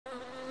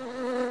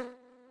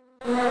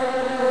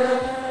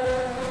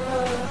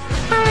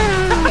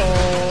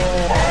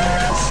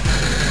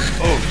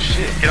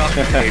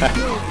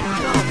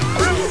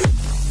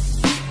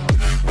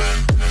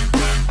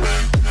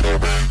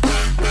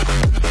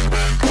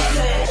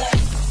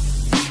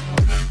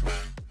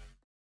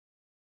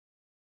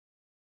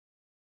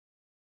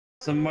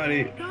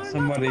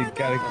Somebody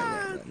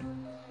gotta.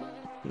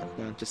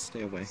 No, just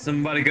stay away.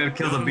 Somebody gotta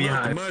kill the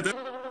beehive.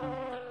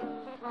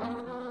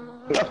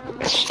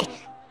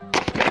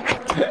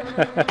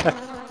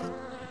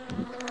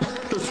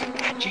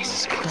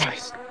 Jesus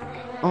Christ.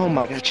 Oh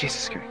my God,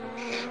 Jesus Christ.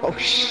 Oh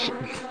shit.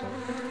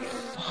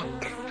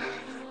 Fuck.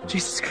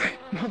 Jesus Christ.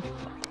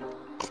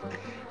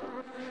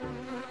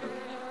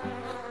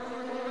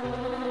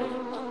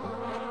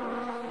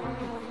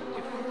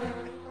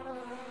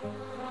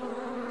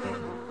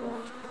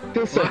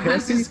 What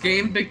has this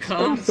game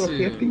become to?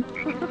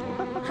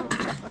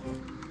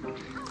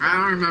 I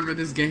don't remember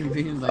this game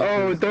being like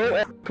Oh, don't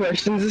ask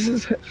questions. This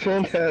is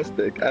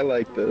fantastic. I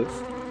like this.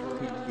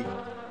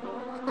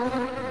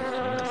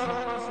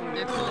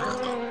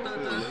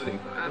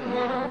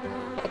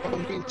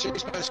 I'm being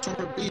chased by a storm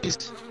of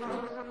bees.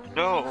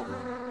 No.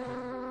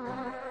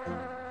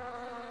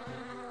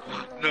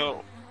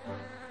 No.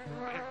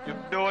 You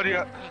have no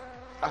idea.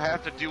 I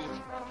have to deal with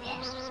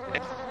wasps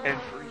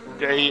every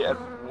day at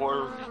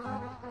work.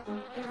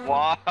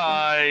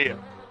 Why?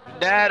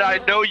 Nat, I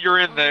know you're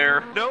in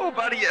there.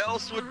 Nobody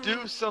else would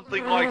do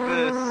something like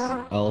this.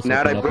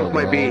 Nat, I broke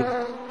my bee.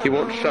 He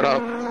won't shut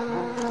up.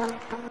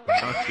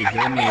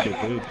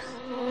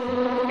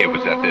 It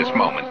was at this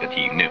moment that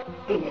he knew.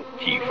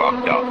 He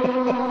fucked up.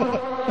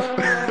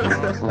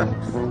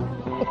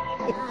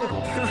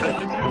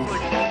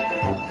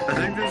 I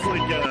think there's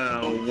like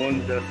one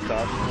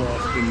desktop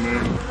lost in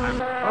there.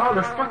 Oh,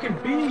 there's fucking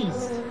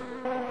bees!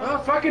 Oh,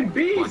 fucking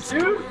bees,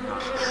 dude!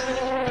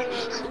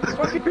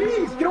 Fucking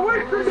bees! Get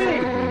away from me!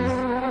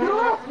 Get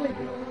off me!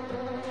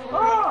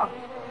 Oh!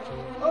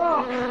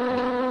 Oh!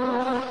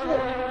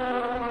 Shit!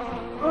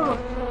 Oh!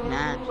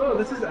 Oh,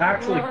 this is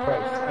actually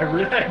gross. I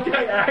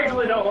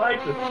actually don't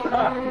like this.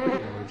 Stop!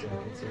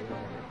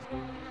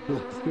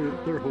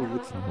 They're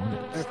hornets.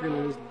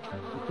 African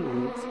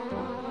hornets.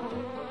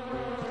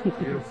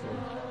 Beautiful.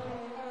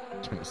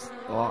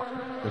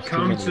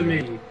 Come to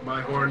me,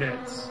 my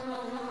hornets.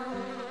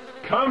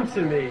 Come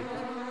to me.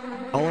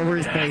 All over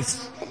his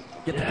face.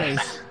 Get the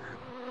face.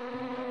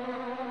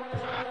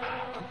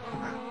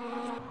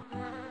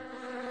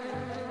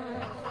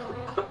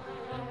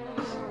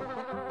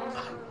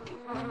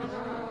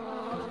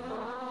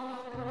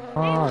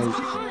 Hi,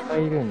 how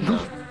you doing?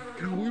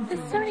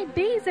 There's so many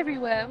bees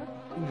everywhere.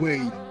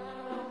 Wait.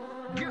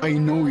 I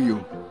know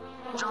you.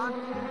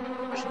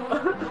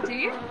 Do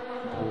you?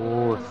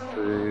 Oh,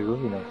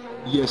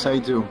 yes, I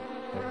do.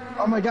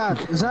 Oh my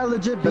God, is that a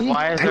legit bee?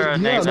 Why is there a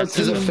name? This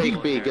is a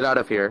fake bee. Get out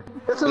of here.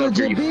 That's a Get up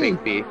here, legit you bee.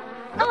 fake bee.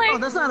 Hello. Oh,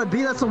 that's not a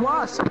bee, that's a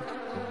wasp.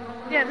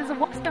 Yeah, there's a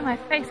wasp on my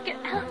face. Get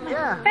out of my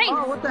Yeah. face.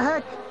 Oh, what the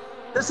heck?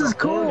 This is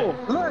cool.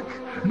 Look.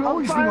 No,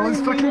 I'm he's not. It's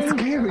finally fucking winning.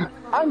 scary.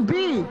 I'm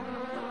bee.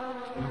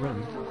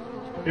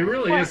 It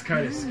really is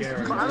kind of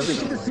scary. I don't think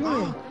she can see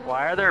me.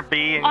 Why are there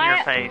bees in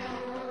your face?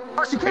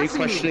 Oh, she Are you can't see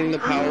me. questioning the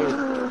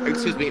power?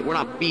 Excuse me, we're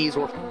not bees,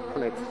 we're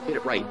hornets. Get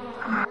it right.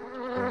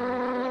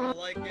 I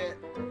like it.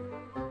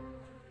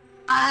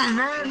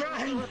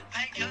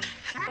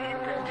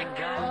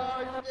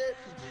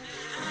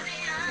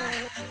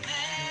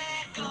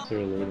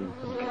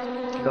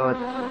 God,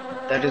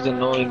 that is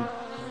annoying.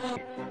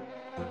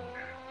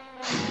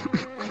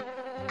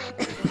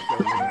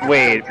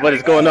 Wait, what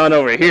is going on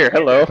over here?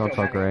 Hello. Don't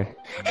talk, Ray.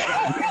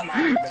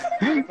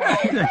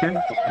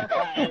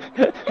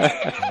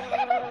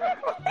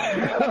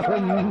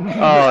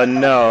 Oh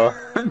no.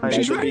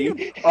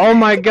 Oh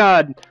my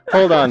god.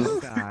 Hold on.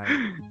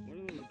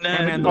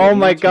 Oh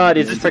my god,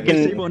 it's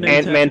freaking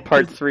Ant-Man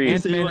Part 3.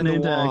 Ant-Man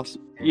and the Wasp.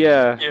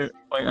 Yeah. Here,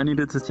 wait, I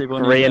needed to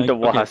disable Ray and the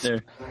Wasp.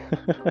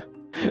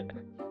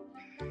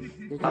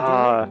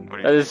 Ah,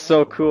 that is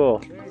so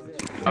cool.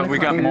 Oh, we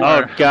got more.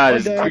 Oh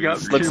god, We got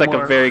this looks two like a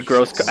more. very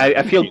gross.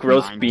 I feel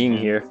gross being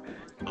here.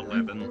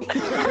 11.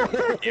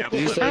 Did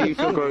you say you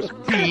feel gross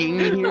being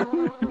here?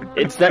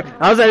 It's that.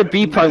 How's that a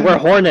bee pun? We're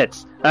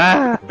hornets.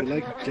 Ah.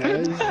 Like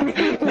jazz.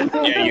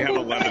 Yeah, you have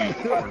 11.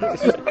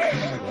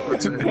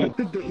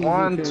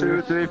 1,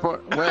 2, 3, 4.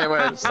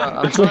 Wait,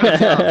 stop. I'm trying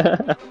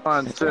to count.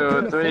 1,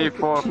 2, 3,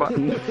 4, 5.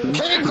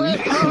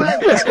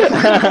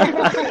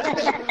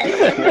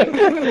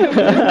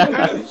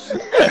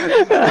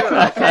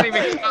 I can't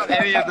even count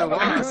any of the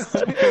ones.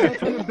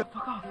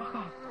 Fuck off.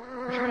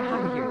 We're trying to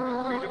hide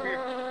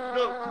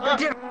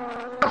here.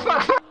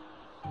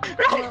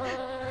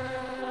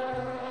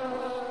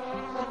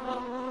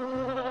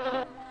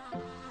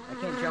 I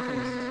can't jump in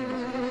this.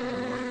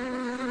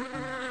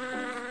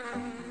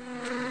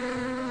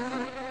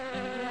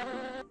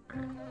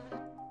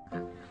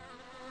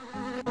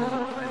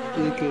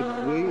 You could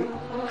wait.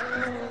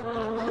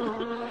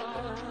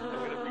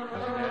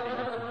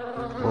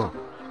 Whoa.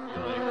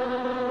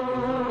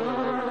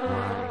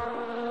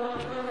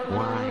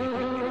 Why?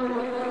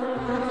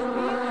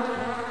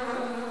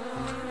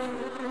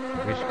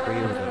 Wish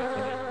created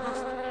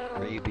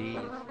 3 bees.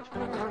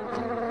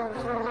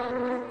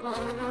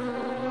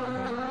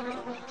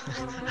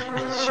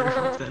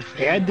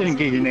 Hey, I didn't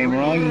get your name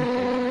wrong.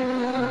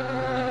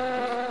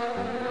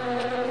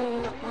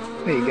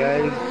 Hey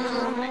guys.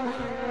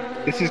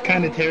 This is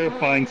kind of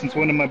terrifying since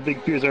one of my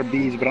big fears are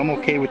bees, but I'm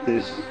okay with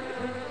this.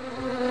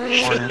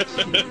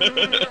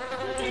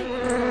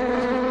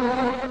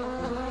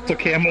 It's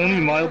okay, I'm only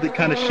mildly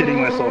kind of shitting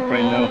myself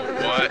right now.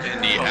 What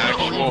in the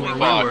actual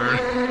fuck?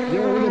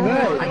 Yo, look at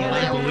that!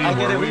 I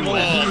get it, we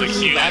went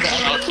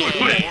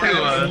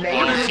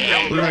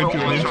to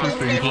an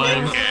interesting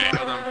place.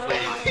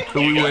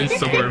 But we went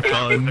somewhere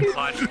fun. The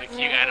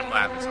cute animal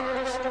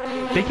avatars.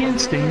 They can't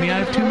sting me, I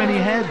have too many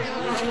heads.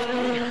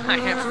 I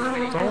have too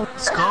many.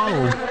 Let's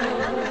go.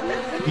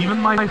 Even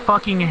my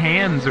fucking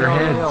hands are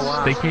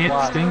heads. They can't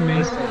sting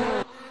me.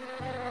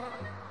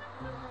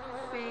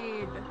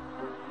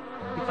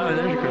 Oh,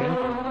 there's great.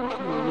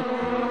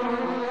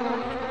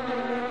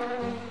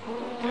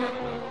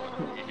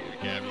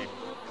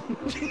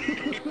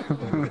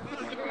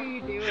 What are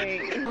you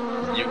doing?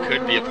 You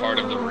could be a part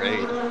of the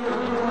raid.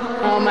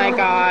 Oh my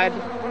god.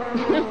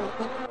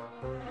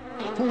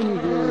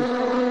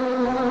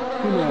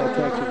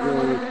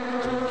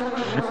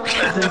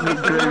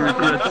 Gray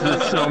regrets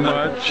this so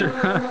much.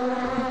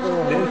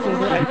 This is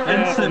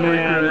Instant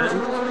regret.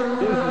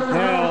 This is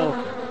hell.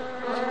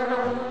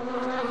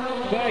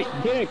 Fight,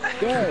 dick,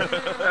 go!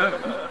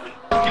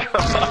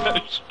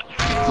 Gosh.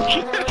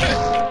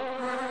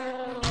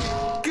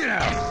 Get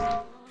out!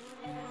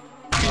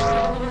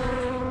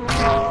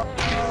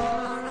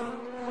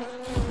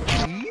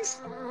 Bees?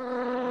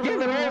 Yeah,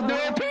 they're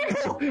all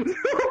people!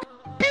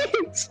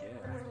 Bees!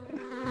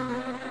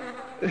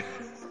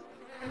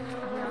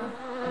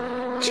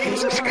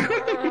 Jesus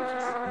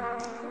Christ!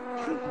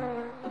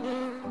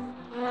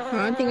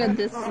 I think a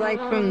dislike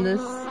from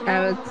this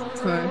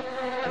avatar.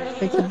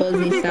 It's a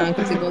buzzy sound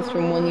because it goes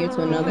from one ear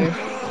to another.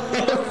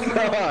 Oh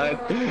God!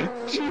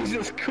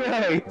 Jesus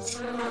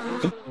Christ!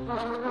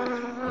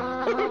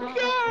 Oh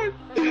God!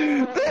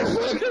 This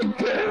is the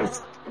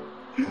best!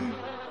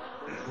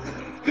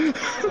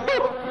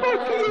 Oh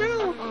fucking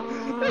hell!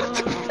 What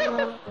the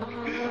fuck?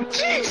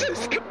 Jesus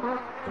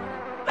Christ!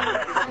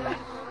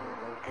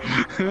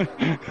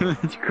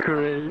 That's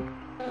great.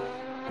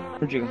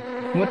 Where'd you go?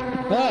 What?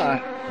 Ah!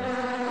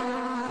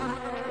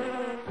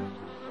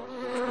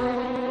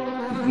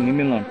 Leave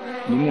me alone.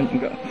 Leave me alone.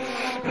 Go.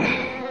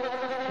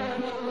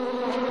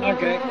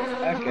 Okay.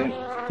 Okay.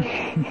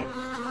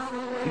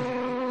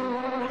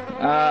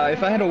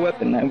 If I had a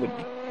weapon, I would.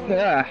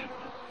 Ah!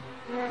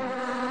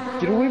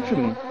 Get away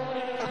from me.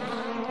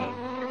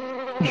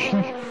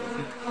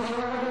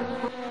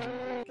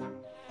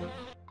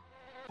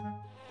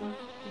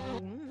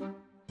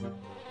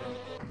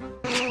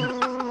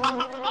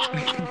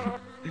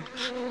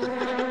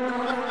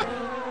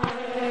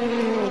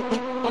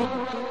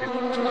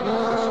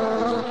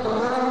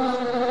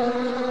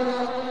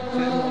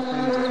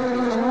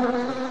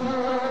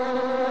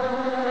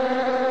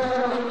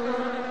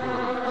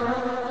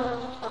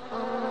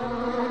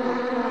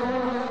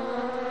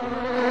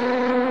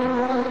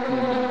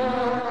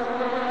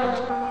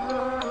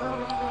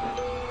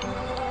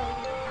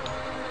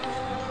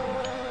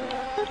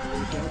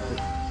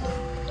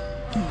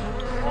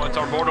 Oh, it's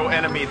our mortal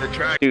enemy, the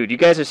dragon. Dude, you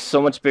guys are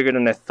so much bigger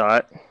than I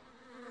thought.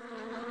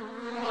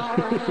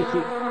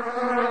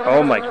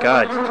 Oh my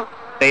god.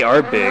 They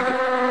are big.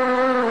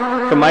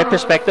 From my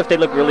perspective, they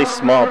look really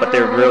small, but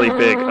they're really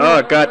big.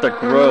 Oh god, they're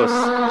gross.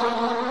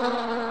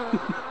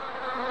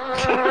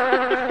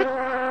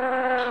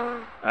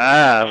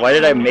 Ah, why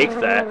did I make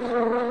that?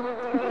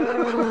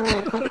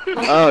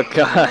 Oh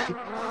god.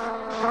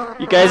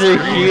 You guys are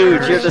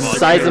huge. You're the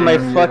size of my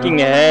fucking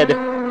head.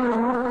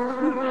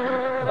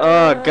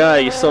 Oh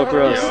god, you're so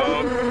gross.